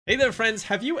Hey there friends,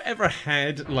 have you ever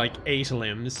had like 8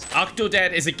 limbs?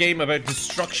 Octodad is a game about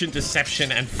destruction,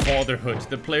 deception, and fatherhood.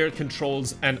 The player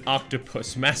controls an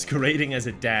octopus masquerading as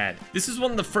a dad. This is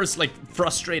one of the first like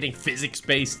frustrating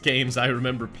physics-based games I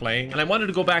remember playing, and I wanted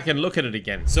to go back and look at it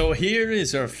again. So here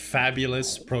is our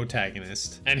fabulous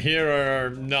protagonist, and here are our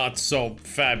not so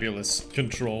fabulous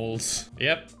controls.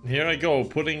 Yep, here I go,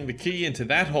 putting the key into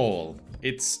that hole.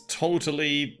 It's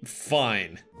totally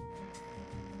fine.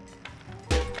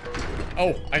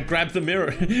 Oh, I grabbed the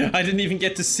mirror. I didn't even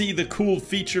get to see the cool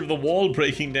feature of the wall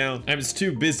breaking down. I was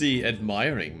too busy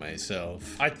admiring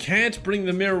myself. I can't bring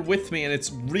the mirror with me and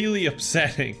it's really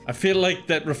upsetting. I feel like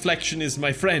that reflection is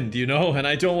my friend, you know, and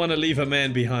I don't want to leave a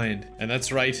man behind. And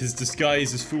that's right, his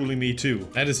disguise is fooling me too.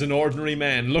 That is an ordinary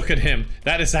man. Look at him.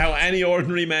 That is how any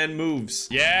ordinary man moves.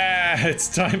 Yeah,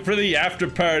 it's time for the after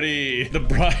party. The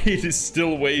bride is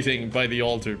still waiting by the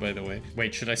altar, by the way.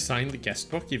 Wait, should I sign the guest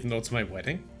book even though it's my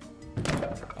wedding?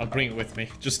 I'll bring it with me,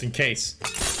 just in case.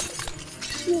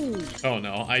 Oh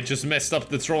no, I just messed up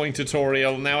the throwing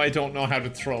tutorial. Now I don't know how to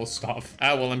throw stuff.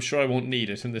 Ah, well, I'm sure I won't need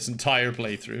it in this entire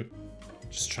playthrough.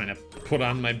 Just trying to put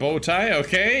on my bow tie.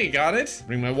 Okay, got it.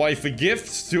 Bring my wife a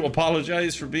gift to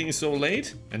apologize for being so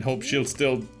late. And hope she'll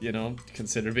still, you know,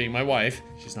 consider being my wife.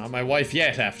 She's not my wife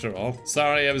yet, after all.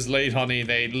 Sorry I was late, honey.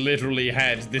 They literally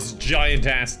had this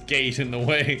giant-ass gate in the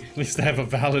way. At least I have a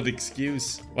valid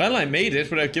excuse. Well, I made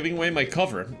it without giving away my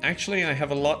cover. Actually, I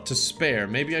have a lot to spare.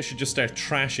 Maybe I should just start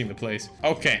trashing the place.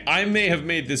 Okay, I may have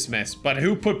made this mess, but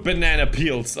who put banana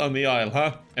peels on the aisle,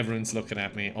 huh? Everyone's looking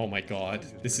at me. Oh my god.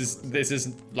 This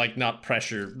is like not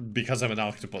pressure because I'm an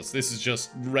octopus. This is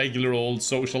just regular old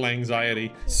social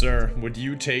anxiety. Sir, would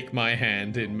you take my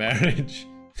hand in marriage?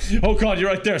 Oh god, you're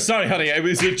right there. Sorry, honey. It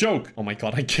was a joke. Oh my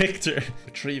god, I kicked her.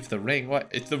 Retrieve the ring. What?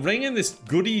 Is the ring in this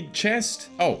goodie chest?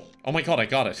 Oh my god, I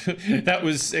got it. That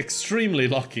was extremely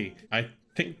lucky. I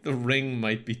think the ring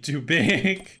might be too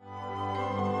big.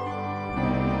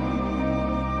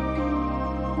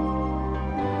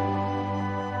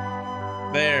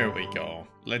 There we go.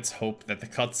 Let's hope that the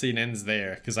cutscene ends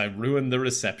there, because I ruined the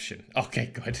reception. Okay,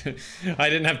 good. I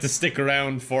didn't have to stick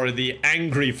around for the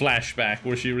angry flashback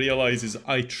where she realizes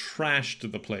I trashed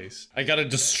the place. I gotta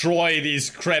destroy these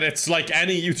credits like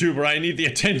any YouTuber. I need the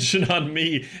attention on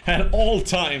me at all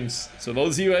times. So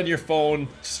those of you on your phone,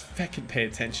 just fucking pay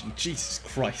attention. Jesus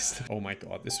Christ. Oh my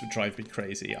god, this would drive me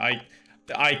crazy. I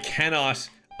cannot.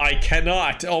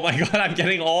 Oh my god, I'm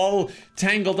getting all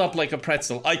tangled up like a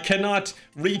pretzel. I cannot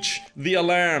reach the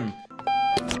alarm.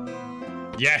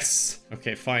 Yes.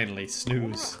 Okay, finally.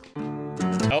 Snooze.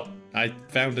 Oh, I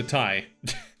found a tie.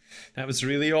 That was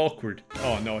really awkward.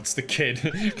 Oh no, it's the kid.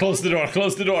 Close the door,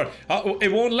 close the door. Oh,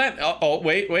 it won't let. Oh,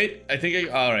 wait. I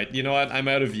think all right, you know what? I'm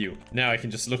out of view. Now I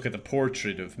can just look at the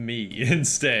portrait of me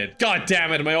instead. God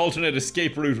damn it, my alternate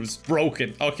escape route was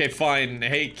broken. Okay, fine.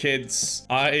 Hey kids,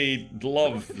 I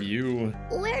love you.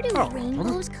 Where do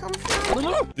rainbows come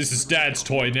from? This is Dad's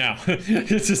toy now.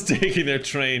 It's just taking their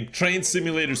train. Train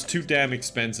simulator's too damn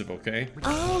expensive, okay?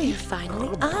 Oh, you're finally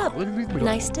up.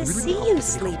 Nice to see you,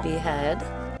 sleepyhead.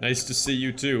 Nice to see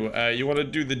you too. You want to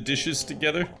do the dishes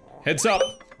together? Heads up!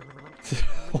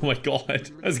 Oh my god.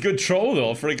 That's a good throw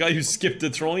though for a guy who skipped the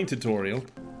throwing tutorial.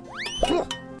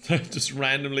 Just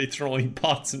randomly throwing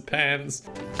pots and pans.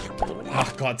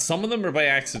 Oh god, some of them are by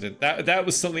accident. That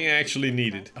was something I actually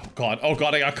needed. Oh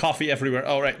god, I got coffee everywhere.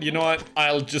 Alright, you know what?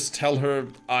 I'll just tell her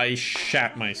I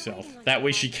shat myself. That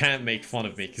way she can't make fun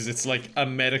of me, because it's like a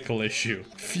medical issue.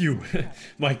 Phew,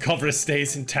 my cover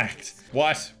stays intact.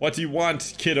 What? What do you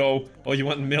want, kiddo? Oh, you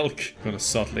want milk? I'm gonna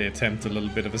subtly attempt a little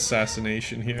bit of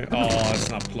assassination here. Oh, it's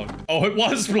not plugged. Oh, it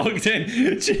was plugged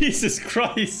in! Jesus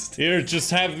Christ! Here, just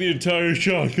have the entire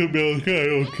chocolate milk, I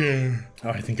don't care. Oh,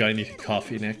 I think I need a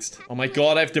coffee next. Oh my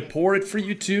god, I have to pour it for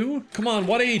you too? Come on,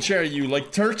 what age are you?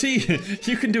 Like 30?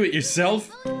 You can do it yourself.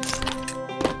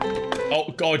 Oh,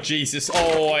 god, Jesus.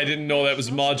 Oh, I didn't know that was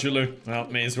modular. Well,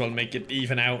 may as well make it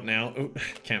even out now. Ooh,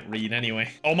 can't read anyway.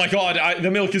 Oh my god,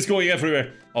 the milk is going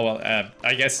everywhere. Oh, well,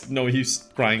 I guess no use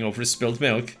crying over spilled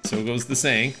milk. So goes the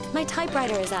saying. My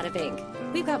typewriter is out of ink.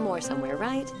 We've got more somewhere,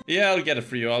 right? Yeah, I'll get it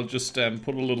for you. I'll just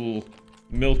put a little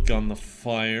milk on the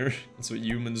fire. That's what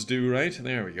humans do, right?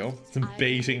 There we go. I'm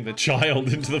baiting the child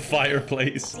into the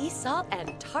fireplace. Sea salt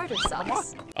and tartar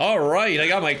sauce. Alright, I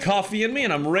got my coffee in me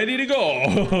and I'm ready to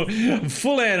go. I'm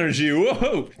full of energy.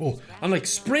 Whoa. Oh, I'm like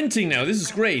sprinting now. This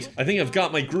is great. I think I've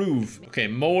got my groove. Okay,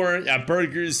 more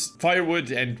burgers,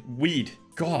 firewood, and weed.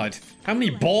 God, how many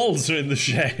balls are in the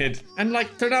shed? And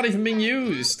like, they're not even being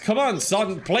used. Come on,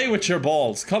 son, play with your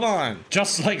balls. Come on.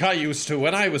 Just like I used to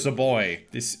when I was a boy.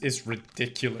 This is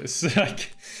ridiculous.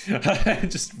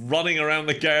 Just running around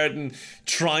the garden,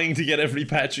 trying to get every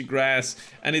patch of grass,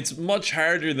 and it's much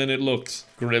harder than it looks.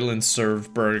 Grill and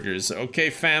serve burgers.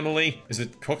 Okay, family. Is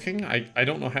it cooking? I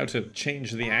don't know how to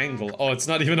change the angle. Oh, it's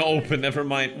not even open. Never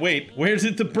mind. Wait, where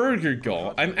did the burger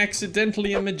go? I'm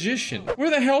accidentally a magician. Where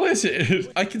the hell is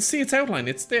it? I can see its outline.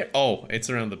 It's there. Oh,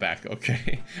 it's around the back.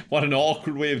 Okay. What an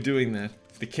awkward way of doing that.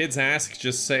 If the kids ask,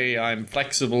 just say I'm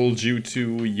flexible due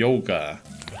to yoga.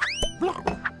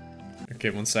 Okay,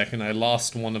 1 second. I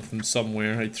lost one of them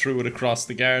somewhere. I threw it across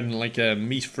the garden like a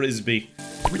meat frisbee.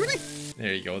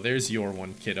 There you go. There's your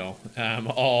one, kiddo.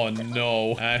 Oh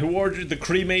no. Who ordered the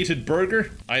cremated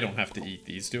burger? I don't have to eat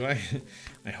these, do I?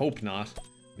 I hope not.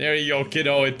 There you go,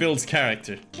 kiddo. It builds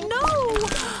character. No!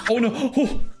 Oh no.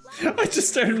 Oh, I just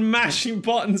started mashing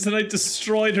buttons and I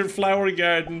destroyed her flower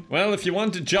garden. Well, if you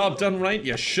want a job done right,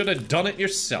 you should have done it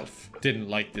yourself. Didn't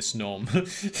like this gnome.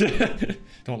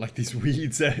 Don't like these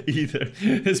weeds either.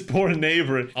 His poor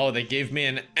neighbor. Oh, they gave me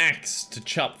an axe to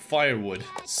chop firewood.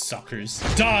 Suckers.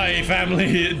 Die,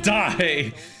 family,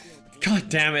 die. God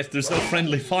damn it, there's no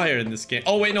friendly fire in this game.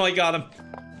 Oh wait, no, I got him.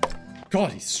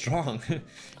 God, he's strong.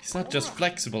 He's not just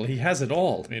flexible, he has it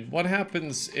all. I mean, what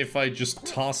happens if I just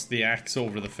toss the axe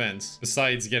over the fence?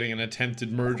 Besides getting an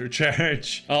attempted murder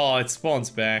charge. Oh, it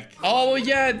spawns back. Oh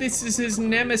yeah, this is his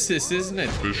nemesis, isn't it?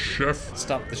 The chef.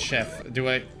 Stop the chef. Do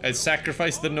I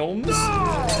sacrifice the gnomes?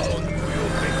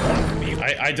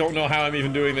 I don't know how I'm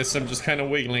even doing this. I'm just kind of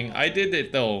wiggling. I did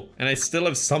it though, and I still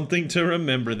have something to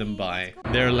remember them by.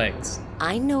 Their legs.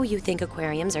 I know you think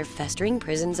aquariums are festering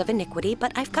prisons of iniquity,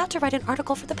 but I've got to write an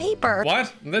article for the paper.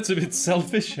 What? That's a bit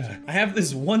selfish. I have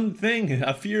this one thing,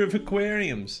 a fear of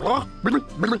aquariums.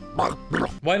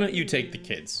 Why don't you take the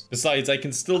kids? Besides, I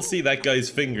can still see that guy's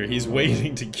finger. He's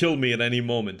waiting to kill me at any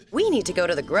moment. We need to go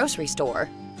to the grocery store.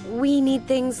 We need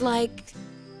things like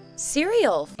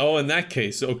cereal. Oh, in that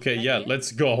case, okay, yeah,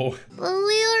 let's go. Well,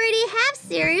 we already have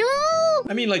cereal.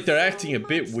 I mean, like, they're acting a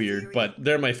bit weird, but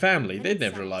they're my family. They'd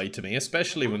never lie to me,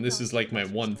 especially when this is like my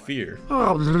one fear.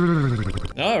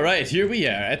 Alright, here we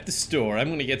are at the store. I'm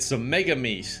gonna get some mega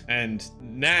meat and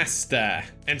Nasta.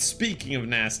 And speaking of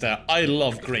Nasta, I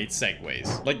love great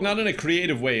segues. Like, not in a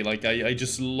creative way, like, I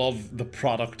just love the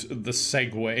product, the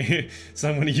segue. So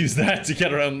I'm gonna use that to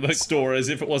get around the store as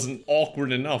if it wasn't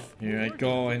awkward enough. Here I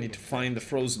go, I need to find the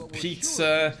frozen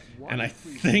pizza. And I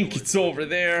think it's over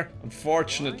there.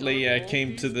 Unfortunately, I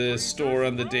came to the store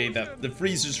on the day that the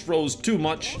freezers froze too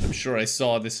much. I'm sure I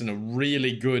saw this in a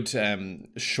really good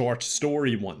short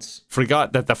story once.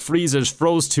 Forgot that the freezers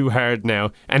froze too hard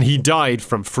now, and he died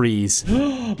from freeze.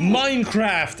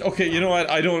 Minecraft! Okay, you know what?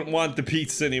 I don't want the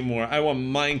pizza anymore. I want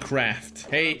Minecraft.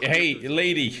 Hey,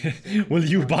 lady, will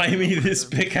you buy me this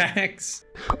pickaxe?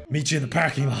 Meet you in the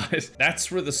parking lot.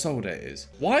 That's where the soda is.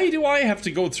 Why do I have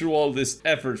to go through all this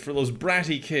effort for those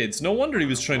bratty kids? No wonder he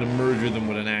was trying to murder them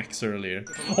with an axe earlier.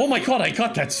 Oh my god, I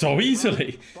got that so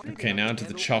easily. Okay, now to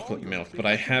the chocolate milk, but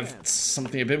I have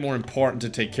something a bit more important to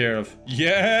take care of.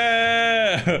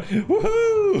 Yeah!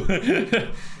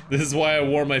 Woohoo! This is why I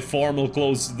wore my formal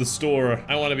clothes to the store.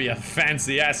 I want to be a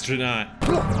fancy astronaut.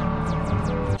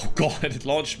 Oh god, it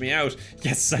launched me out.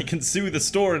 Yes, I can sue the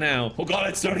store now. Oh god,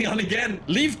 it's turning on again.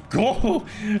 Leave go.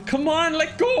 Come on,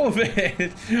 let go of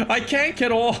it. I can't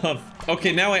get off.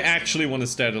 Okay, now I actually want to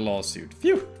start a lawsuit.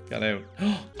 Phew, got out.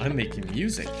 I'm making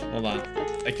music. Hold on.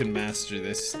 I can master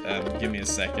this. Give me a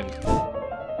second.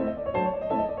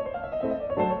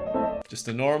 Just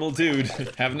a normal dude,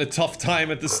 having a tough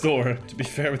time at the store. To be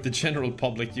fair with the general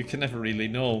public, you can never really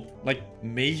know. Like,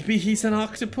 maybe he's an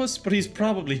octopus, but he's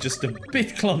probably just a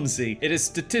bit clumsy. It is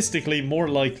statistically more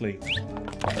likely.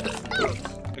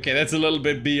 Okay, that's a little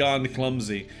bit beyond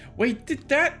clumsy. Wait, did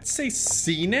that say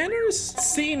sea nanners?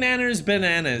 Sea nanners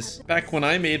bananas. Back when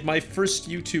I made my first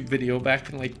YouTube video back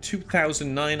in like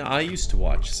 2009, I used to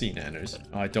watch sea nanners.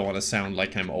 Oh, I don't want to sound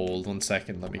like I'm old. 1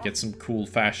 second, let me get some cool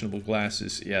fashionable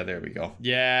glasses. Yeah, there we go.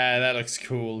 Yeah, that looks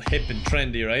cool. Hip and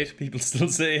trendy, right? People still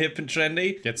say hip and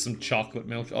trendy. Get some chocolate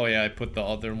milk. Oh yeah, I put the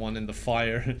other one in the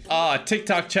fire. Ah,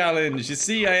 TikTok challenge. You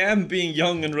see, I am being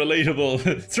young and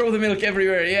relatable. Throw the milk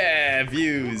everywhere. Yeah,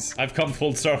 views. I've come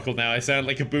full circle now. I sound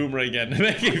like a boomer again,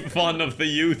 making fun of the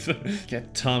youth.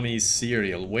 Get Tommy's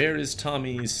cereal. Where is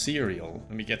Tommy's cereal?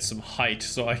 Let me get some height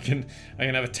so I can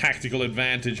have a tactical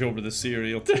advantage over the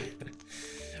cereal.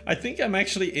 I think I'm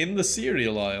actually in the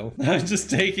cereal aisle. I'm just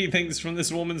taking things from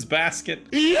this woman's basket.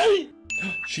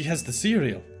 She has the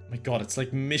cereal. My god, it's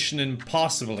like Mission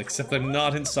Impossible, except I'm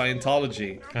not in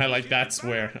Scientology. That's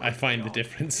where I find the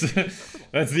difference.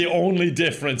 That's the only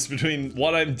difference between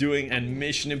what I'm doing and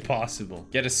Mission Impossible.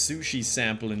 Get a sushi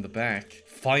sample in the back.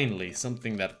 Finally,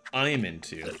 something that I'm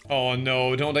into. Oh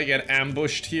no, don't I get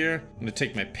ambushed here? I'm gonna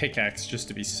take my pickaxe just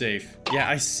to be safe. Yeah,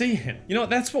 I see him. You know,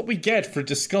 that's what we get for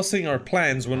discussing our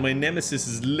plans when my nemesis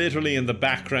is literally in the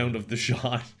background of the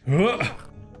shot.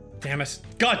 Damn it.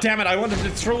 God damn it, I wanted to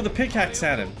throw the pickaxe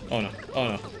at him. Oh no, oh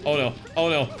no, oh no, oh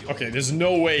no. Okay, there's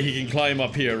no way he can climb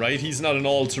up here, right? He's not an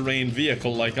all-terrain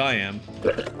vehicle like I am.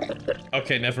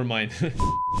 Okay, never mind. I'm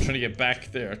trying to get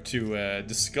back there to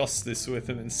discuss this with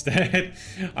him instead.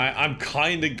 I'm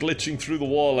kind of glitching through the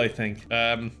wall, I think.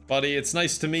 Buddy, it's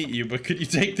nice to meet you, but could you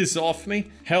take this off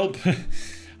me? Help.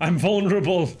 I'm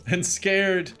vulnerable and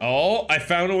scared. Oh, I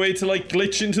found a way to like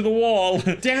glitch into the wall.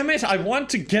 Damn it, I want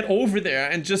to get over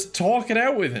there and just talk it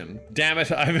out with him. Damn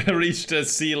it, I've reached a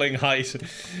ceiling height.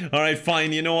 Alright,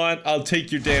 fine, you know what? I'll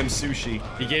take your damn sushi.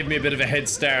 He gave me a bit of a head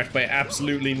start by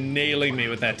absolutely nailing me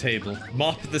with that table.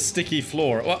 Mop the sticky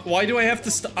floor. Why do I have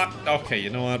to okay,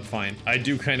 you know what? Fine. I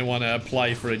do kind of want to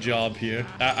apply for a job here.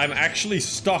 I'm actually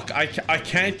stuck. I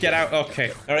can't get out.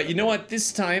 Okay. Alright, you know what?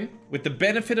 This time, with the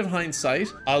benefit of hindsight,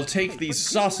 I'll take these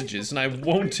sausages and I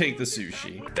won't take the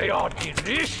sushi. They are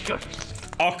delicious.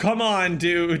 Oh, come on,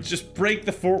 dude. Just break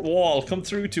the fort wall. Come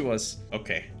through to us.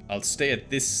 Okay. I'll stay at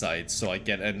this side so I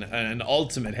get an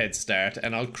ultimate head start,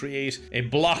 and I'll create a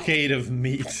blockade of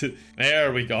meat.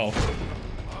 There we go.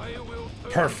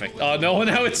 Perfect. Oh no,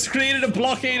 now it's created a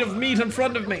blockade of meat in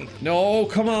front of me. No,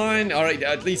 come on. All right,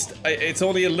 at least it's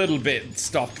only a little bit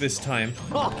stuck this time.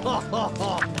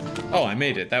 Oh, I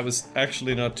made it. That was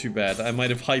actually not too bad. I might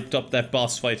have hyped up that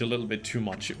boss fight a little bit too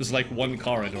much. It was like one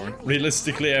corridor.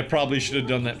 Realistically, I probably should have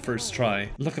done that first try.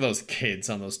 Look at those kids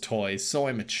on those toys. So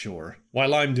immature.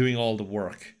 While I'm doing all the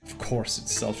work. Of course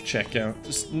it's self-checkout.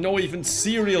 There's no even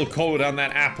serial code on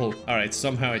that apple. Alright,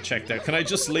 somehow I checked out. Can I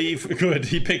just leave? Good,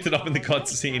 he picked it up in the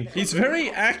cutscene. He's very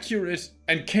accurate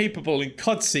and capable in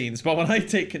cutscenes, but when I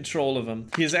take control of him,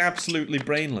 he is absolutely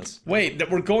brainless. Wait, that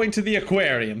we're going to the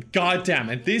aquarium. God damn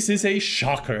it, this is a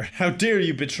shocker. How dare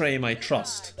you betray my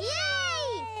trust?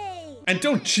 Yay! And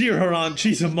don't cheer her on,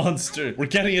 she's a monster. We're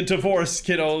getting a divorce,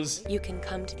 kiddos. You can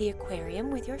come to the aquarium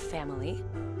with your family,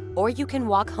 or you can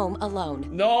walk home alone.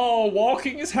 No,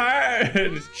 walking is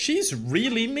hard. She's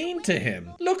really mean to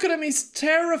him. Look at him, he's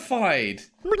terrified.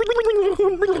 Look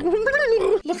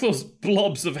at those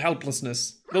blobs of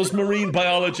helplessness. Those marine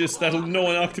biologists that'll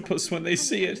know an octopus when they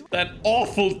see it. That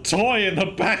awful toy in the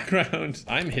background.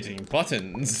 I'm hitting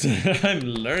buttons. I'm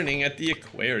learning at the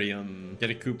aquarium.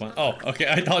 Get a coupon. Oh, okay,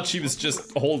 I thought she was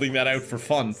just holding that out for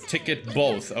fun. Ticket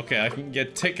both. Okay, I can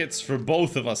get tickets for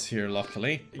both of us here,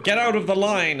 luckily. Get out of the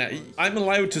line. I'm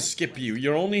allowed to skip you.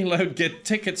 You're only allowed to get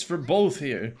tickets for both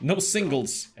here. No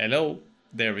singles. Hello?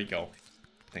 There we go.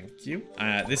 Thank you.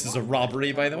 This is a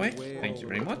robbery, by the way. Thank you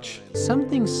very much.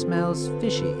 Something smells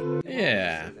fishy.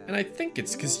 Yeah, and I think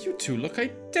it's because you two look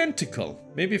identical.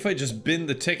 Maybe if I just bin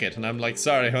the ticket and I'm like,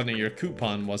 sorry, honey, your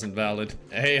coupon wasn't valid.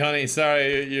 Hey, honey,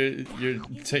 sorry, your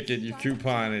ticket, your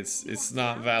coupon, it's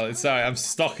not valid. Sorry, I'm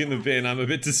stuck in the bin. I'm a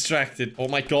bit distracted. Oh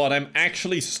my god, I'm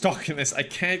actually stuck in this. I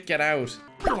can't get out.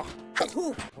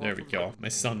 There we go. My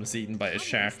son was eaten by a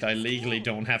shark. I legally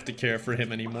don't have to care for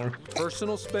him anymore.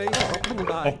 Personal space.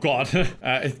 Oh god.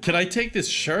 Can I take this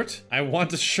shirt? I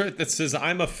want a shirt that says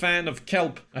I'm a fan of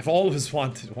kelp. I've always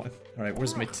wanted one. Alright,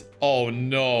 where's my oh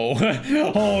no.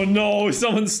 Oh no,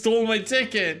 someone stole my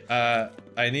ticket. I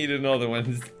need another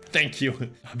one. Thank you.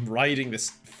 I'm riding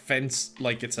this fence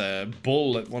like it's a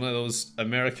bull at one of those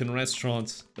American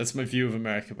restaurants. That's my view of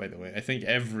America, by the way. I think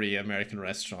every American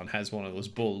restaurant has one of those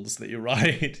bulls that you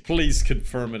ride. Please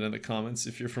confirm it in the comments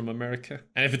if you're from America.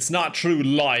 And if it's not true,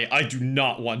 lie. I do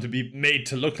not want to be made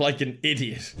to look like an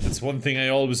idiot. That's one thing I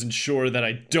always ensure that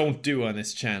I don't do on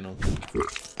this channel.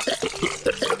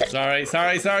 Sorry.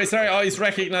 Oh, he's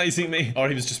recognizing me. Or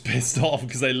he was just pissed off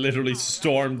because I literally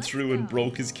stormed through and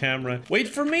broke his camera. Wait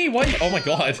for me. Why? Oh my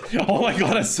god. Oh my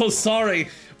god, I'm so sorry.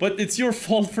 But it's your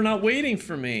fault for not waiting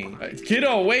for me.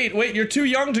 Kiddo, wait. You're too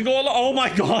young to go along. Oh my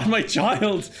god, my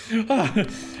child.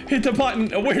 Hit the button.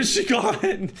 Where's she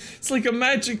gone? It's like a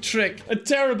magic trick. A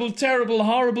terrible,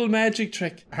 horrible magic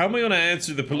trick. How am I gonna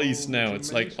answer the police now?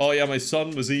 It's like, oh yeah, my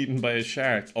son was eaten by a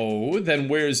shark. Oh, then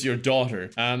where's your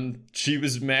daughter? She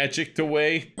was magicked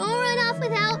away. Don't run off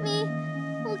without me.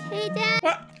 Okay, Dad?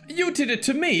 What? You did it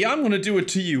to me. I'm gonna do it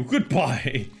to you.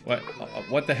 Goodbye.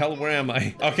 What the hell? Where am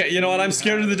I? Okay, you know what? I'm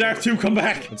scared of the dark too. Come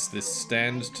back. What's this?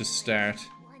 Stand to start.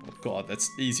 Oh god, that's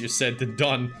easier said than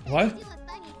done. What?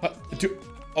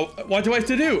 What do I have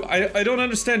to do? I don't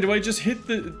understand. Do I just hit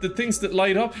the things that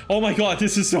light up? Oh my god,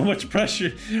 this is so much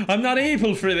pressure. I'm not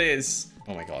able for this.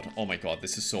 Oh my god. Oh my god.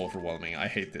 This is so overwhelming. I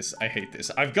hate this. I hate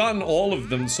this. I've gotten all of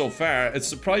them so far. It's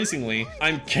surprisingly,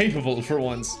 I'm capable for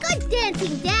once. Good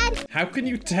dancing, Dad. How can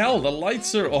you tell? The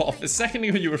lights are off. A second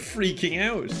ago you were freaking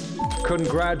out.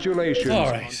 Congratulations.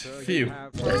 Alright. Phew.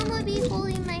 Mama be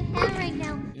holding my hand right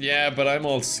now. Yeah, but I'm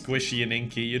all squishy and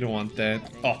inky. You don't want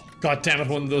that. Oh, god damn it,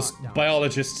 one of those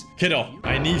biologists. Kiddo,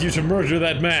 I need you to murder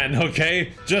that man,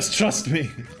 okay? Just trust me.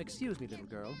 Excuse me, little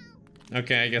girl.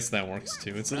 Okay, I guess that works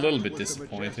too. It's a little bit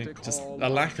disappointing. Just a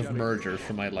lack of murder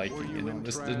for my liking, you know?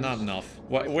 Just not enough.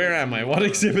 Where am I? What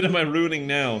exhibit am I ruining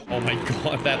now? Oh my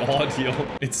god, that audio.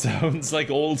 It sounds like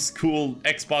old school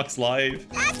Xbox Live.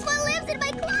 That's what lives in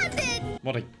my closet.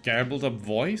 What a garbled up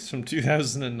voice from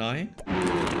 2009?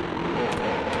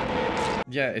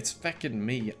 Yeah, it's feckin'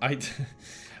 me. I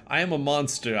am a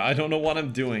monster. I don't know what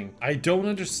I'm doing. I don't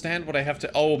understand what I have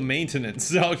to— oh,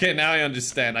 maintenance. Okay, now I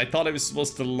understand. I thought I was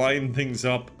supposed to line things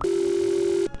up.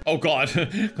 Oh god,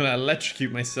 I'm gonna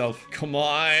electrocute myself. Come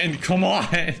on, come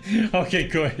on. Okay,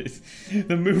 good.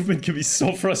 The movement can be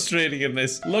so frustrating in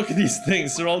this. Look at these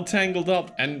things, they're all tangled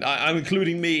up. And I'm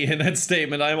including me in that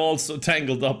statement. I'm also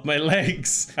tangled up. My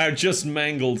legs are just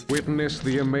mangled. Witness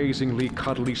the amazingly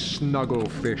cuddly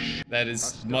snugglefish. That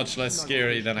is much less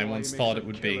scary than I once thought it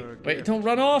would be. Wait, don't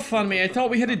run off on me. I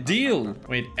thought we had a deal.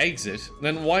 Wait, exit?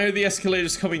 Then why are the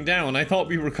escalators coming down? I thought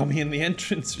we were coming in the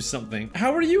entrance or something.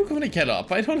 How are you going to get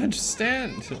up? I don't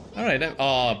understand. All right,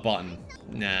 oh, button.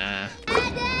 Nah.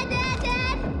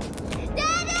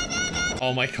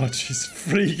 Oh my god, she's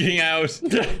freaking out.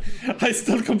 I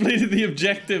still completed the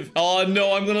objective. Oh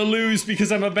no, I'm gonna lose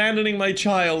because I'm abandoning my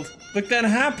child. Look, that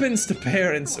happens to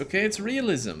parents, okay? It's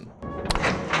realism.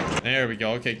 There we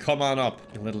go. Okay, come on up,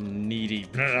 you little needy.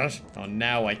 Oh,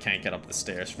 now I can't get up the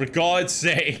stairs. For God's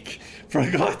sake. For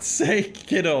God's sake,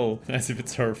 kiddo. As if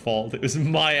it's her fault. It was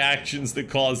my actions that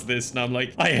caused this. And I'm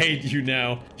like, I hate you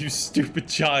now. You stupid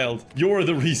child. You're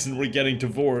the reason we're getting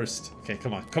divorced. Okay,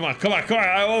 come on. Come on. Come on. Come on.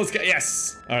 I always get—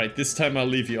 yes. All right, this time I'll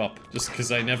leave you up. Just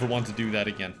because I never want to do that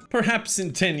again. Perhaps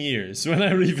in 10 years when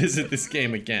I revisit this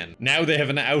game again. Now they have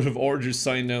an out of order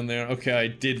sign down there. Okay, I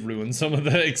did ruin some of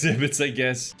the exhibits, I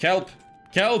guess. Kelp.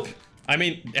 Kelp. I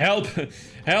mean, help.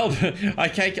 Help. I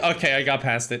can't— okay, I got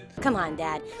past it. Come on,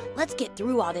 Dad. Let's get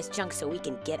through all this junk so we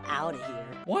can get out of here.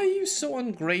 Why are you so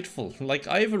ungrateful? Like,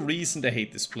 I have a reason to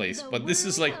hate this place, but this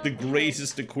is like the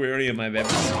greatest aquarium I've ever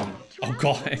seen. Oh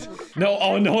god. No,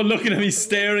 oh no, looking at me,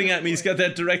 staring at me. He's got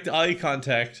that direct eye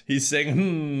contact. He's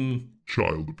saying,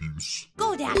 Child abuse.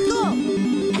 Go, Dad, go!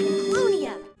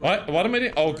 Apollonia! What am I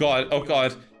doing? Oh god, oh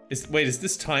god. Wait, is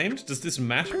this timed? Does this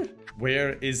matter?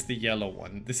 Where is the yellow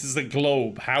one? This is a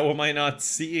globe. How am I not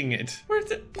seeing it? Where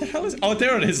the hell is— oh,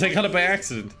 there it is. I got it by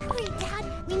accident. Hurry, Dad.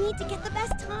 We need to get the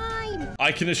best time.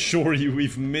 I can assure you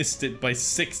we've missed it by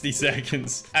 60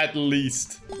 seconds, at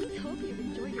least. I hope you've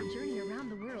enjoyed your journey around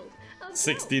the world.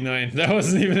 69. That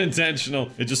wasn't even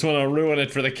intentional. I just want to ruin it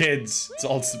for the kids. It's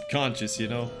all subconscious, you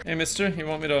know. Hey, mister, you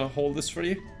want me to hold this for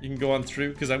you? You can go on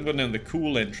through, because I'm going down the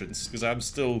cool entrance, because I'm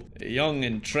still young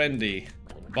and trendy.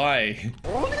 Bye.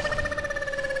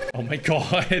 Oh my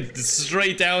god,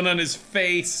 straight down on his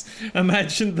face.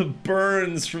 Imagine the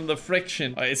burns from the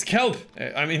friction. It's kelp.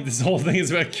 I mean, this whole thing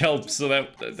is about kelp, so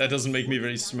that doesn't make me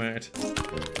very smart.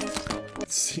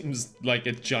 It seems like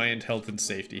a giant health and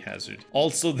safety hazard.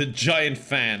 Also, the giant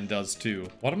fan does too.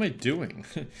 What am I doing?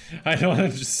 I don't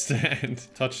understand.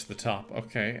 Touch the top.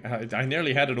 Okay. I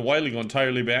nearly had it a while ago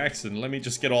entirely by accident. Let me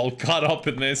just get all caught up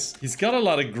in this. He's got a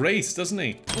lot of grace, doesn't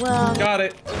he? Well... got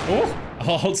it. Oh,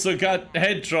 also got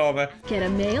head trauma. Get a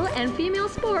male and female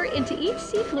spore into each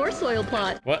seafloor soil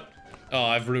plot. What? Oh,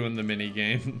 I've ruined the mini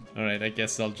game. All right, I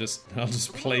guess I'll just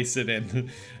place it in.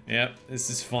 Yep, this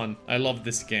is fun. I love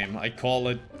this game. I call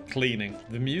it cleaning.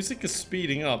 The music is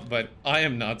speeding up, but I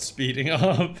am not speeding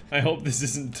up. I hope this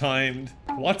isn't timed.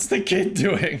 What's the kid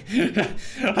doing?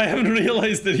 I haven't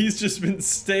realized that he's just been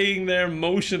staying there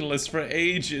motionless for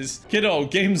ages. Kiddo,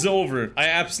 game's over. I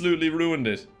absolutely ruined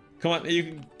it. Come on, you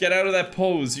can get out of that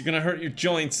pose. You're gonna hurt your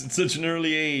joints at such an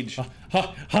early age.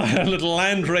 A little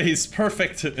land race,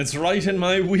 perfect. It's right in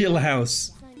my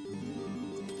wheelhouse.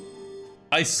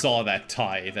 I saw that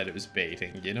tie that it was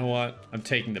baiting. You know what? I'm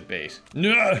taking the bait.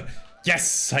 No!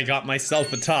 Yes, I got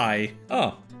myself a tie.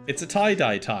 Oh, it's a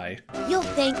tie-dye tie. You'll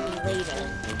thank me later.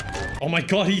 Oh my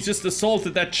god, he just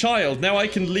assaulted that child. Now I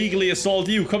can legally assault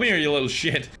you. Come here, you little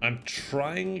shit. I'm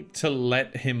trying to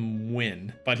let him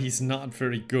win, but he's not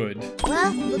very good.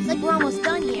 Well, looks like we're almost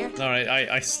done here. Alright,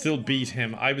 I still beat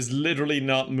him. I was literally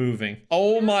not moving.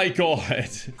 Oh my god.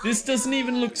 This doesn't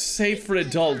even look safe for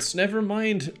adults. Never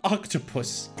mind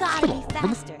octopus. Gotta be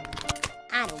faster.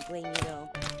 I don't blame you though.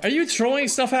 Are you throwing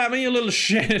stuff at me, you little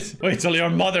shit? Wait till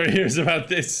your mother hears about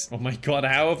this. Oh my god,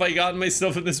 how have I gotten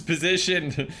myself in this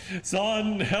position?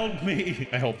 Son, help me.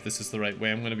 I hope this is the right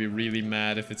way. I'm gonna be really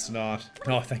mad if it's not.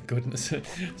 Oh, thank goodness. I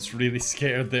was really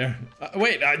scared there.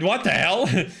 Wait, what the hell?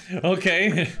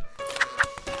 Okay.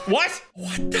 What?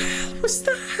 What the hell was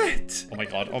that? Oh my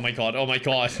god, oh my god, oh my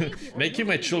god. Making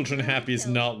my children happy is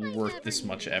not worth this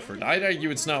much effort. I'd argue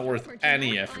it's not worth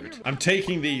any effort. I'm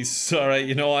taking these, alright,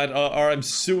 you know what? Or I'm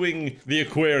suing the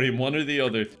aquarium, one or the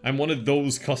other. I'm one of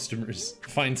those customers.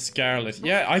 Find Scarlet.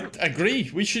 Yeah, I agree.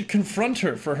 We should confront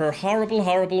her for her horrible,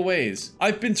 horrible ways.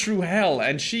 I've been through hell,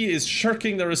 and she is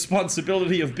shirking the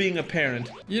responsibility of being a parent.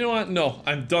 You know what? No,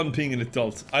 I'm done being an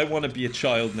adult. I want to be a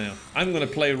child now. I'm gonna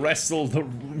play Wrestle the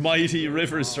Mighty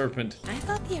River Serpent. I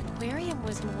thought the aquarium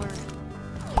was more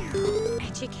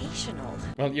educational.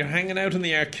 Well, you're hanging out in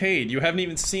the arcade. You haven't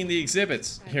even seen the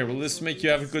exhibits. Here, will this make you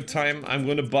have a good time? I'm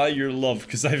going to buy your love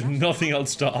because I have nothing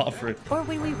else to offer. Or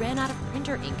when we ran out of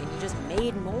printer ink and you just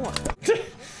made more.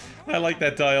 I like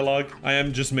that dialogue. I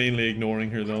am just mainly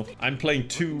ignoring her though. I'm playing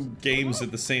 2 games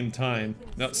at the same time.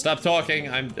 No, stop talking.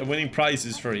 I'm winning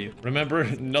prizes for you. Remember,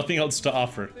 nothing else to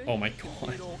offer. Oh my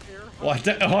god. What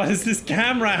is this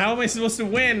camera? How am I supposed to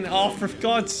win? Oh, for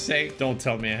God's sake. Don't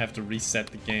tell me I have to reset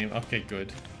the game. Okay,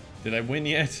 good. Did I win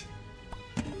yet?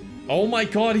 Oh my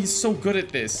god, he's so good at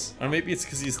this. Or maybe it's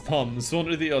because he's thumbs, one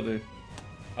or the other.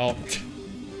 Oh,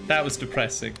 that was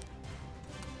depressing.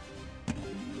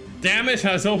 Damn it,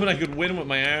 I was hoping I could win with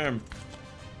my arm.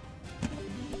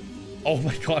 Oh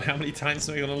my god, how many times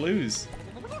am I gonna lose?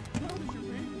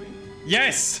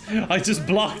 Yes! I just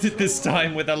blocked it this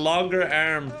time with a longer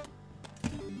arm.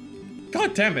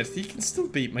 God damn it, you can still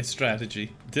beat my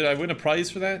strategy. Did I win a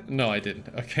prize for that? No, I didn't.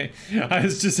 Okay. I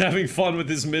was just having fun with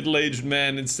this middle-aged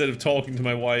man instead of talking to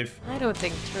my wife. I don't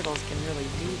think turtles can really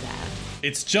do that.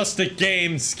 It's just a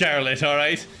game, Scarlet,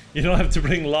 alright? You don't have to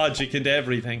bring logic into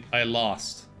everything. I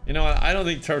lost. You know what? I don't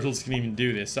think turtles can even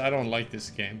do this. I don't like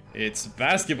this game. It's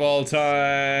basketball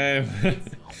time.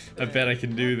 I bet I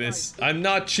can do this. I'm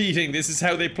not cheating. This is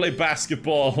how they play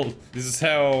basketball. This is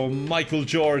how Michael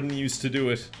Jordan used to do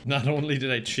it. Not only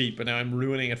did I cheat, but now I'm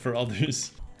ruining it for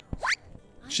others.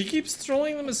 She keeps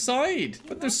throwing them aside,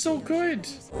 but they're so good.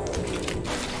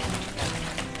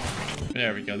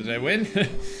 There we go. Did I win?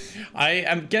 I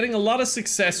am getting a lot of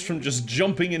success from just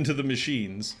jumping into the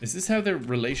machines. Is this how their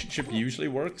relationship usually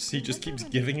works? He just keeps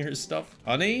giving her stuff?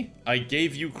 Honey, I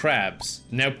gave you crabs.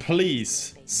 Now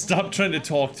please, stop trying to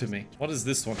talk to me. What is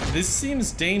this one? This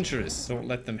seems dangerous. Don't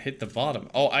let them hit the bottom.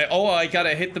 Oh, I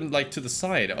gotta hit them like to the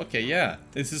side. Okay, yeah.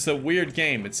 This is a weird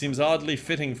game. It seems oddly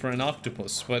fitting for an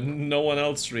octopus, but no one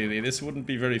else really. This wouldn't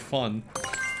be very fun.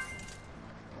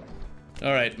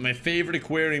 Alright, my favorite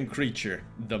aquarium creature,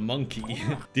 the monkey.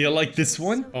 Do you like this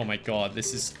one? Oh my god,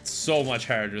 this is so much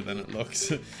harder than it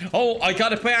looks. Oh, I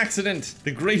got it by accident!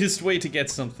 The greatest way to get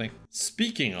something.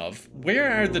 Speaking of,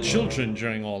 where are the children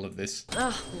during all of this?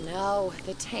 Oh no,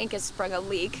 the tank has sprung a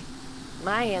leak.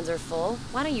 My hands are full.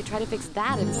 Why don't you try to fix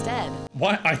that instead?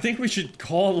 What? I think we should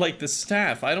call, like, the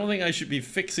staff. I don't think I should be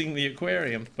fixing the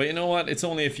aquarium. But you know what? It's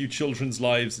only a few children's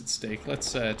lives at stake.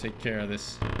 Let's take care of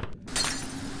this.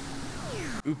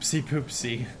 Oopsie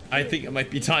poopsie. I think it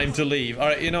might be time to leave.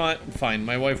 Alright, you know what? Fine.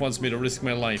 My wife wants me to risk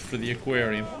my life for the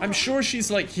aquarium. I'm sure she's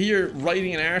like here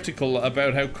writing an article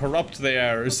about how corrupt they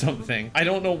are or something. I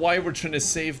don't know why we're trying to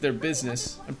save their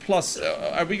business. And plus,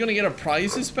 are we gonna get our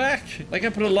prizes back? Like,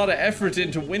 I put a lot of effort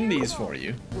in to win these for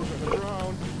you.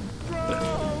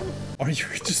 Or you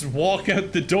could just walk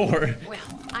out the door. Well,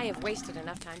 I have wasted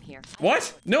enough time here.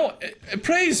 What? No,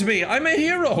 praise me. I'm a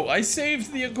hero. I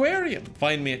saved the aquarium.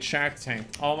 Find me at Shark Tank.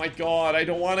 Oh my god, I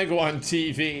don't want to go on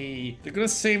TV. They're gonna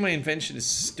say my invention is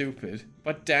stupid.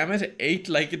 But damn it,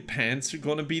 8-legged pants are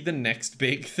gonna be the next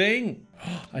big thing.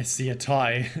 I see a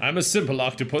tie. I'm a simple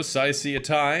octopus. I see a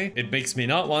tie. It makes me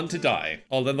not want to die.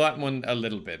 Although that one, a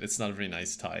little bit. It's not a very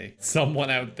nice tie. Someone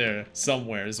out there,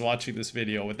 somewhere, is watching this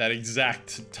video with that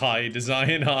exact tie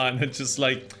design on. It's just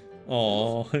like,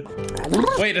 oh.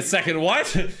 Wait a second, what?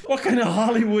 What kind of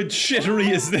Hollywood shittery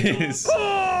is this?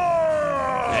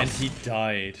 And he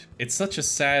died. It's such a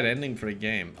sad ending for a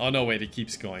game. Oh no, wait, it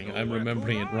keeps going. I'm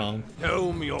remembering it wrong.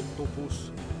 Tell me,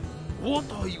 Octopus,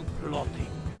 what are you plotting?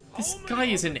 This guy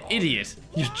is an idiot.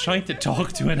 You're trying to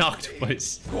talk to an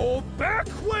octopus. Go back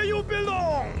where you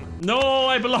belong! No,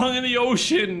 I belong in the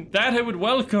ocean. That I would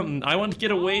welcome. I want to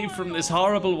get away from this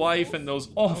horrible wife and those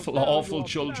awful, awful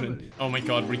children. Oh my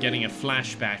god, we're getting a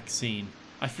flashback scene.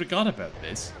 I forgot about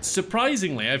this.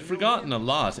 Surprisingly, I've forgotten a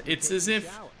lot. It's as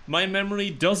if My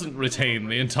memory doesn't retain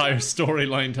the entire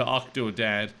storyline to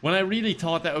Octodad, when I really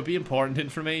thought that would be important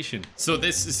information. So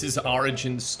this is his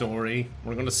origin story.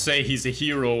 We're gonna say he's a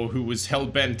hero who was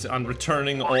hell-bent on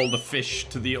returning all the fish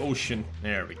to the ocean.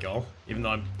 There we go. Even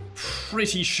though I'm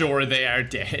pretty sure they are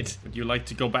dead. Would you like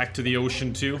to go back to the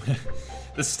ocean too?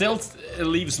 The stealth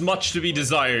leaves much to be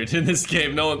desired in this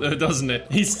game, no, doesn't it?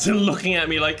 He's still looking at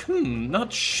me like,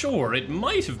 not sure. It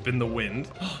might have been the wind.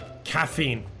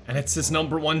 Caffeine. And it says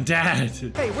 #1 dad.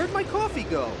 Hey, where'd my coffee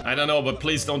go? I don't know, but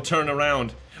please don't turn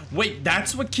around. Wait,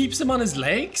 that's what keeps him on his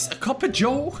legs? A cup of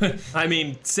joe? I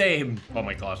mean, same. Oh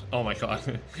my god, oh my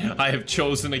god. I have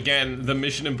chosen again the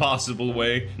Mission Impossible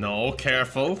way. No,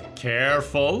 careful,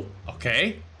 careful.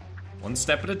 Okay, one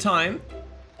step at a time.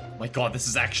 Oh my god, this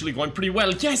is actually going pretty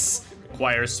well. Yes!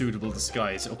 Acquire a suitable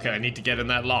disguise. Okay, I need to get in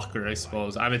that locker, I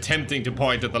suppose. I'm attempting to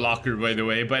point at the locker, by the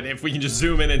way, but if we can just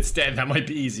zoom in instead, that might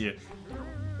be easier.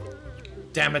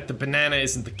 Damn it, the banana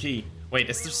isn't the key. Wait,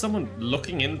 is there someone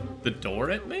looking in the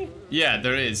door at me? Yeah,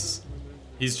 there is.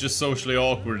 He's just socially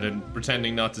awkward and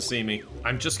pretending not to see me.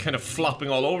 I'm just kind of flopping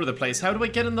all over the place. How do I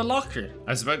get in the locker?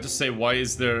 I was about to say, why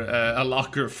is there a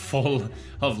locker full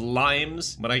of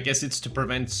limes? But I guess it's to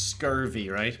prevent scurvy,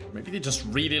 right? Maybe they just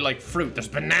really like fruit. There's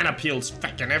banana peels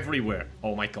fucking everywhere.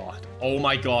 Oh my god. Oh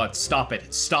my god. Stop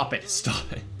it. Stop it. Stop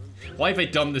it. Why have I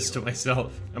done this to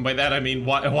myself? And by that I mean,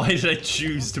 why did I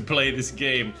choose to play this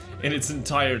game in its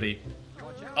entirety?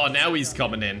 Oh, now he's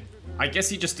coming in. I guess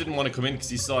he just didn't want to come in because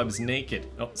he saw I was naked.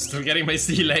 Oh, still getting my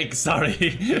sea legs, sorry.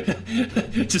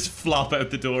 Just flop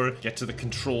out the door. Get to the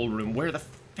control room. Where the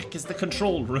heck is the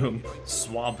control room?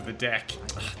 Swab the deck.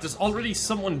 There's already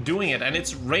someone doing it and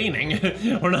it's raining.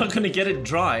 We're not gonna get it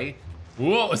dry.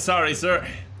 Whoa, sorry, sir.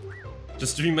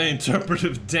 Just doing my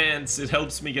interpretive dance. It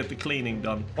helps me get the cleaning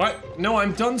done. What? No,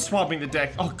 I'm done swabbing the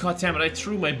deck. Oh, god damn it, I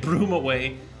threw my broom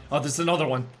away. Oh, there's another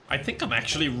one. I think I'm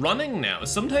actually running now.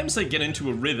 Sometimes I get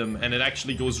into a rhythm and it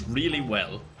actually goes really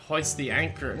well. Hoist the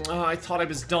anchor. Oh, I thought I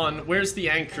was done. Where's the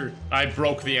anchor? I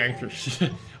broke the anchor.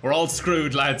 We're all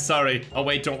screwed, lads, sorry. Oh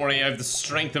wait, don't worry, I have the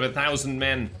strength of 1,000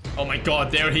 men. Oh my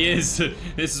god, there he is.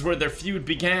 This is where their feud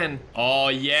began. Oh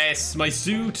yes, my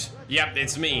suit. Yep,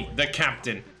 it's me, the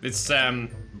captain. This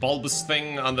bulbous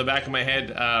thing on the back of my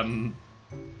head,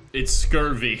 it's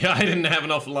scurvy. I didn't have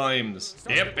enough limes.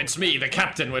 Yep, it's me, the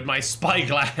captain, with my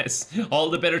spyglass. All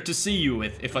the better to see you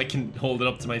with, if I can hold it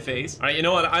up to my face. Alright, you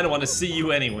know what? I don't want to see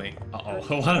you anyway.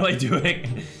 Uh-oh, what am I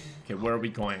doing? Okay, where are we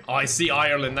going? Oh, I see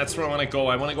Ireland. That's where I want to go.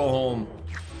 I want to go home.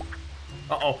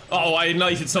 Uh-oh. Uh-oh, I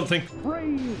ignited something.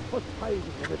 Praise Poseidon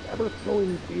and its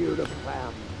ever-flowing beard of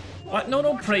clams. What? No,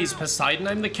 don't praise Poseidon.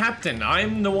 I'm the captain.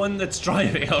 I'm the one that's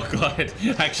driving. Oh, God.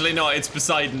 Actually, no, it's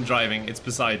Poseidon driving. It's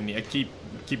Poseidon. Yeah, keep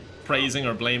praising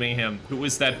or blaming him. Who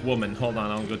is that woman? Hold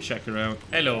on, I'll go check her out.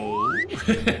 Hello.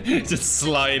 Just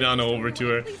slide on over to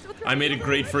her. I made a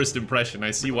great first impression.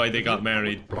 I see why they got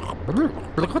married. Aren't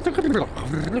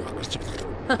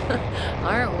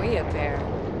we a pair?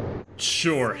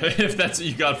 Sure, if that's what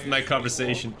you got from that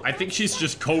conversation. I think she's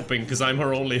just coping because I'm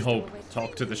her only hope.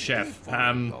 Talk to the chef.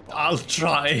 I'll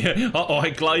try. Uh-oh,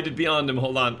 I glided beyond him.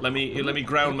 Hold on. Let me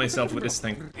ground myself with this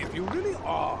thing. If you really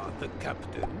are the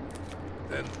captain,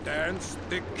 then dance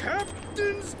the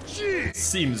captain's jig.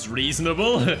 Seems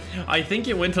reasonable. I think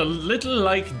it went a little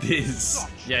like this.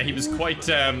 Yeah, he was quite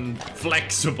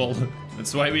flexible.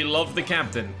 That's why we love the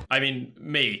captain. I mean,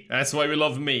 me. That's why we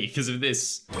love me, because of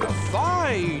this. A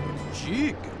fine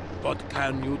jig, but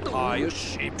can you tie a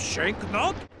sheepshank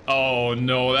knot? Oh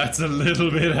no, that's a little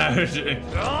bit harder.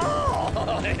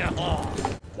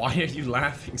 Why are you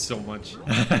laughing so much?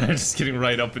 I'm just getting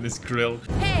right up in his grill.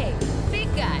 Hey,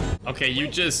 big guy. Okay, you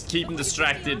just keep him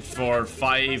distracted for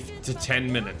 5 to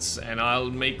 10 minutes, and I'll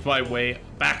make my way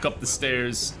back up the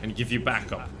stairs and give you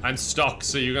backup. I'm stuck,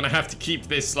 so you're gonna have to keep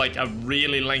this like a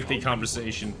really lengthy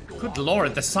conversation. Good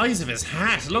lord, the size of his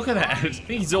hat, look at that. I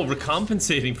think he's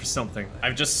overcompensating for something.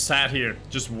 I've just sat here,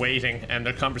 just waiting, and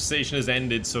their conversation has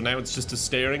ended, so now it's just a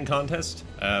staring contest.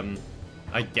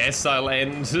 I guess I'll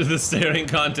end the staring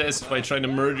contest by trying to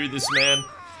murder this man.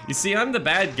 You see, I'm the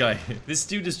bad guy. This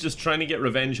dude is just trying to get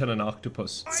revenge on an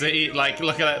octopus. See, like,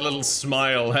 look at that little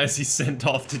smile as he's sent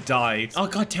off to die. Oh,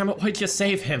 god damn it, why'd you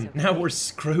save him? Now we're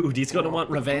screwed. He's gonna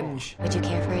want revenge. Would you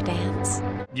care for a dance?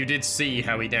 You did see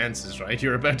how he dances, right?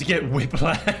 You're about to get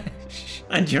whiplash.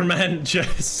 And your man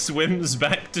just swims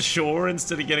back to shore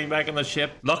instead of getting back on the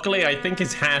ship. Luckily, I think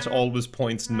his hat always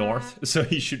points north, so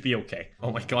he should be okay.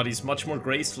 Oh my god, he's much more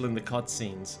graceful in the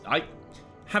cutscenes. I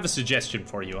have a suggestion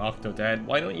for you, Octodad.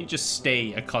 Why don't you just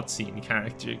stay a cutscene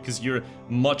character? Because you're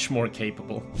much more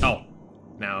capable. Oh,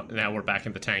 now we're back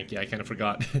in the tank. Yeah, I kind of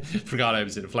forgot. Forgot I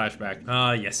was in a flashback.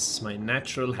 Ah, yes, my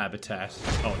natural habitat.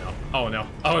 Oh no, oh no,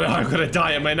 oh no, I'm gonna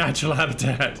die in my natural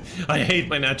habitat. I hate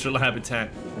my natural habitat.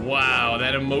 Wow,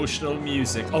 that emotional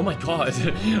music. Oh my god,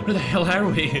 where the hell are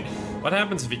we? What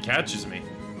happens if he catches me?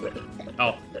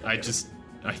 Oh, I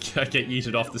get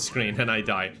yeeted off the screen and I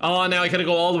die. Oh, now I gotta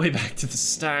go all the way back to the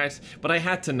start. But I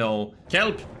had to know.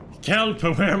 Kelp! Kelp!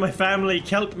 Where are my family?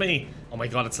 Kelp me! Oh my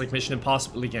god, it's like Mission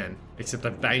Impossible again. Except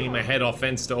I'm banging my head off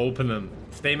fence to open them.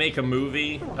 If they make a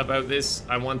movie about this,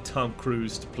 I want Tom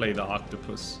Cruise to play the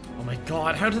octopus. Oh my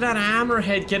god, how did that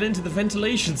hammerhead get into the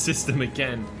ventilation system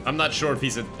again? I'm not sure if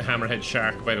he's a hammerhead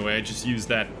shark, by the way. I just used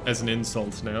that as an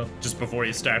insult now. Just before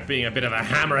you start being a bit of a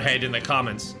hammerhead in the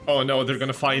comments. Oh no, they're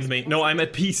gonna find me. No, I'm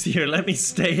at peace here. Let me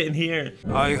stay in here.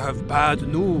 I have bad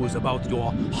news about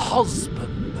your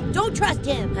husband. Don't trust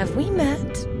him. Have we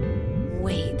met?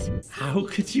 Wait. How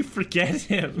could you forget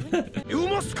him? You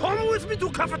must come with me to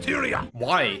cafeteria.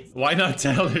 Why? Why not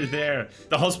tell her there?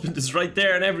 The husband is right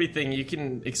there and everything. You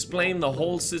can explain the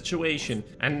whole situation.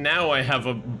 And now I have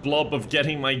a blob of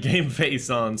getting my game face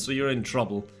on, so you're in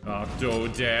trouble.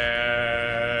 Octodad.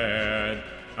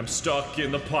 I'm stuck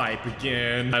in the pipe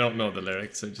again. I don't know the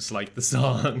lyrics, I just like the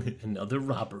song. Another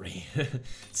robbery.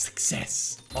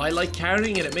 Success. Oh, I like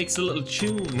carrying it. It makes a little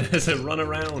tune as I run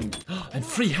around. And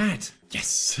free hat.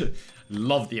 Yes.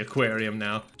 Love the aquarium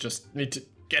now. Just need to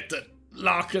get the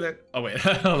lock in it. Oh wait,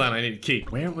 hold on, I need a key.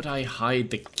 Where would I hide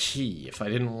the key if I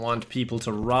didn't want people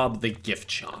to rob the gift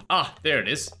shop? Ah, there it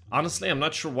is. Honestly, I'm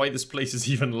not sure why this place is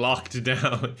even locked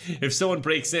down. If someone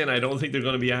breaks in, I don't think they're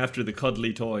gonna be after the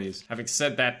cuddly toys. Having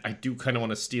said that, I do kind of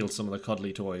want to steal some of the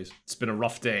cuddly toys. It's been a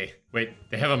rough day. Wait,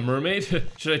 they have a mermaid?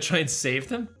 Should I try and save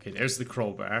them? Okay, there's the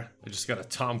crowbar. I just gotta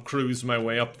Tom Cruise my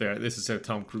way up there. This is how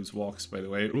Tom Cruise walks, by the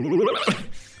way.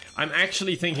 I'm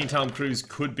actually thinking Tom Cruise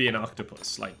could be an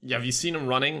octopus. Like, have you seen him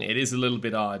running? It is a little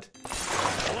bit odd.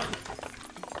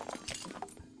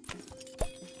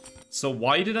 So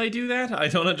why did I do that? I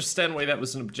don't understand why that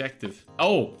was an objective.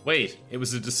 Oh, wait, it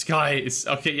was a disguise.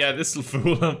 Okay, yeah, this'll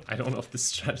fool him. I don't know if this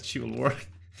strategy will work.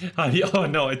 Oh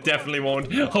no, it definitely won't.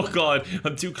 Oh god,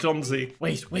 I'm too clumsy.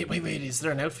 Wait, is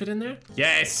there an outfit in there?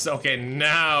 Yes, okay,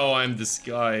 now I'm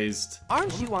disguised.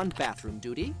 Aren't you on bathroom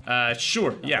duty?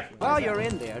 Sure, yeah. While you're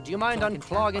in there, do you mind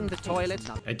unclogging the toilet?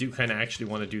 I do kind of actually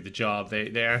want to do the job.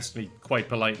 They asked me quite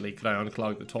politely, could I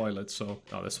unclog the toilet, so...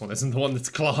 Oh, this one isn't the one that's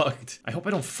clogged. I hope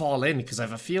I don't fall in, because I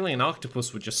have a feeling an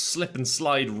octopus would just slip and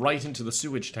slide right into the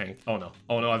sewage tank. Oh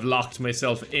no, I've locked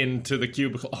myself into the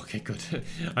cubicle. Okay, good.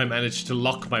 I managed to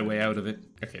lock my way out of it.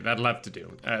 Okay, that'll have to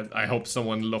do. I hope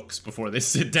someone looks before they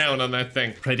sit down on that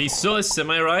thing. Pretty sus, am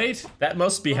I right? That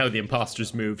must be how the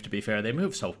imposters move, to be fair. They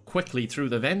move so quickly through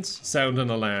the vents. Sound an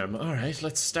alarm. Alright,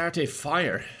 let's start a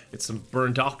fire. Get some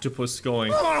burnt octopus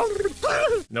going.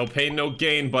 No pain, no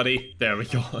gain, buddy. There we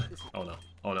go. Oh no,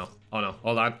 oh no, oh no.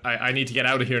 Hold on, I need to get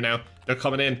out of here now. They're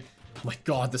coming in. Oh my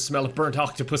god, the smell of burnt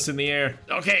octopus in the air.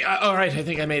 Okay, alright, I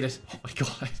think I made it. Oh my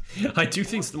god. I do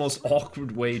things the most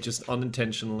awkward way, just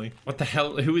unintentionally. What the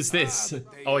hell? Who is this?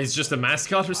 Oh, he's just a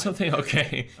mascot or something?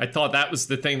 Okay. I thought that was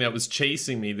the thing that was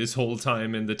chasing me this whole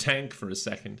time in the tank for a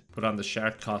second. Put on the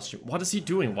shark costume. What is he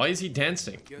doing? Why is he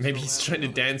dancing? Maybe he's trying to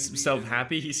dance himself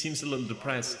happy? He seems a little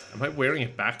depressed. Am I wearing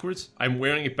it backwards? I'm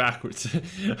wearing it backwards.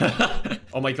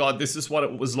 Oh my god, this is what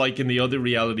it was like in the other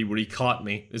reality where he caught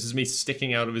me. This is me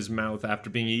sticking out of his mouth after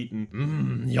being eaten.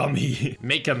 Mmm, yummy.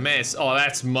 Make a mess. Oh,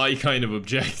 that's my kind of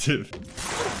objective.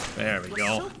 There we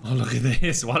go. Oh, look at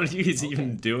this. What are you guys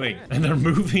even doing? And they're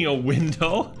moving a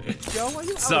window?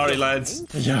 Sorry, lads.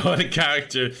 Yeah, what a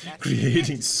character.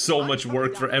 Creating so much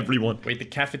work for everyone. Wait, the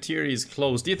cafeteria is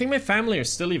closed. Do you think my family are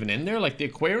still even in there? Like, the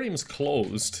aquarium's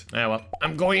closed. Ah, well,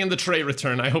 I'm going in the tray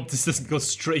return. I hope this doesn't go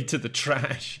straight to the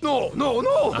trash. No.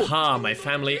 Aha, my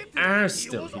family are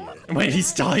still here. Wait,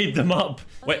 he's tied them up.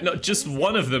 Wait, no, just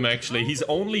one of them, actually. He's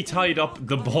only tied up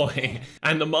the boy.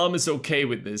 And the mom is okay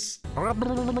with this.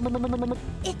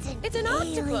 It's an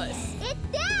octopus. It's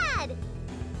Dad.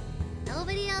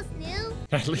 Nobody else knew?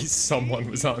 At least someone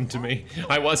was on to me.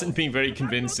 I wasn't being very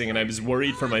convincing and I was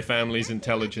worried for my family's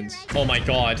intelligence. Oh my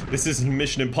god, this isn't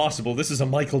Mission Impossible, this is a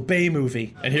Michael Bay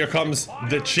movie. And here comes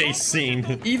the chase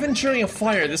scene. Even during a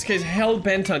fire, this guy's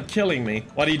hell-bent on killing me.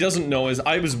 What he doesn't know is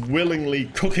I was willingly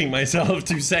cooking myself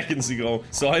 2 seconds ago,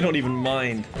 so I don't even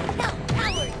mind. No,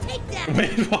 Howard, take that.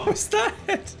 Wait, what was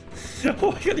that?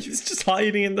 Oh my god, he was just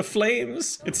hiding in the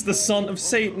flames. It's the son of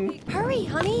Satan. Hurry,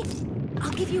 honey. I'll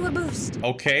give you a boost.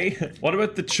 Okay. What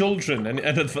about the children and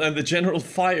the general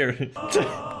fire?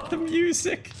 The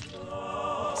music.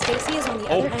 Stacy is on the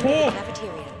other end of the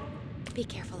cafeteria. Be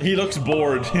careful. He looks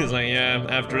bored. He's like, yeah,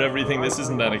 after everything, this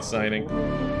isn't that exciting.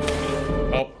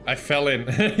 Oh, I fell in.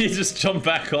 He just jumped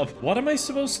back up. What am I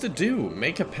supposed to do?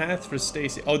 Make a path for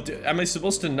Stacy. Oh, am I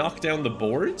supposed to knock down the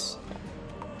boards?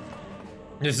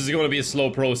 This is going to be a slow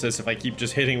process if I keep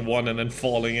just hitting one and then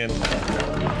falling in.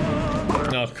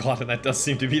 Oh god, that does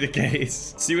seem to be the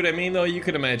case. See what I mean though? You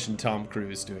could imagine Tom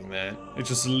Cruise doing that. It's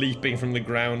just leaping from the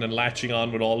ground and latching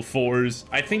on with all fours.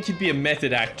 I think he'd be a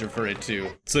method actor for it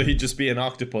too. So he'd just be an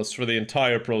octopus for the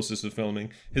entire process of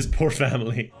filming. His poor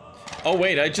family. Oh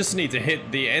wait, I just need to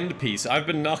hit the end piece. I've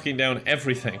been knocking down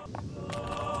everything.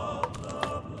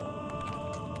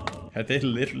 Are they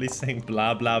literally saying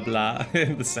blah blah blah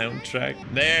in the soundtrack?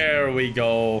 There we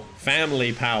go.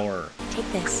 Family power.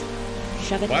 Take this.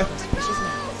 Shove it What? in those fish's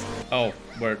mouths. Oh,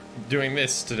 we're doing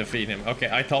this to defeat him. Okay,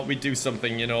 I thought we'd do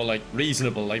something, you know, like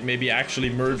reasonable, like maybe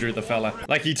actually murder the fella.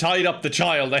 Like he tied up the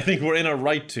child. I think we're in a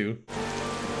right to.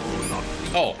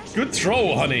 Oh, good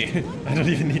throw, honey. I don't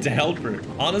even need to help her.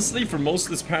 Honestly, for most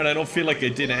of this part, I don't feel like I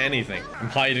did anything. I'm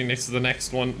hiding next to the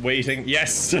next one, waiting.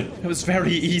 Yes, it was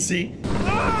very easy.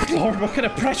 Lord, what kind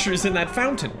of pressure is in that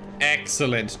fountain?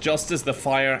 Excellent, just as the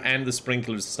fire and the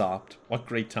sprinklers stopped. What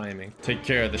great timing. Take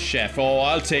care of the chef. Oh,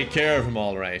 I'll take care of him,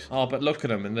 all right. Oh, but look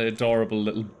at him in the adorable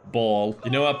little ball.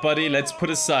 You know what, buddy? Let's put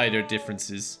aside our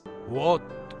differences. What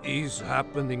is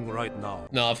happening right now?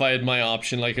 No, if I had my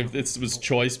option, like if this was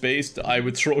choice-based, I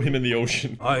would throw him in the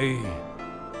ocean.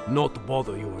 Not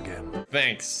bother you again.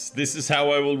 Thanks. This is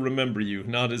how I will remember you,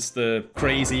 not as the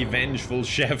crazy, vengeful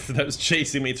chef that was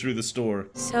chasing me through the store.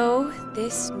 So,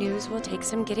 this news will take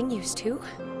some getting used to.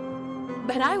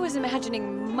 But I was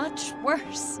imagining much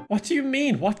worse. What do you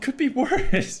mean? What could be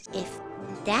worse? If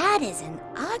Dad is an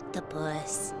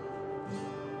octopus,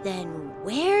 then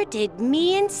where did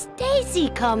me and Stacy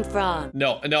come from?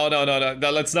 No,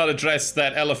 let's not address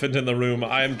that elephant in the room.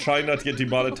 I am trying not to get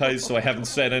demonetized, so I haven't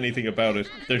said anything about it.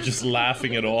 They're just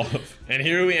laughing it off. And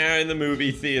here we are in the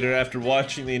movie theater after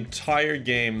watching the entire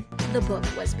game. The book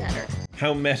was better.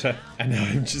 How meta. And now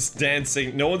I'm just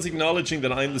dancing. No one's acknowledging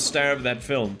that I'm the star of that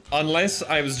film. Unless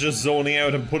I was just zoning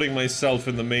out and putting myself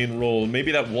in the main role.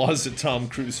 Maybe that was a Tom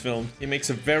Cruise film. He makes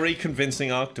a very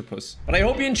convincing octopus. But I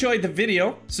hope you enjoyed the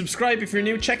video. Subscribe if you're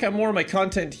new. Check out more of my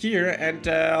content here. And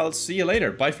I'll see you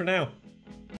later. Bye for now.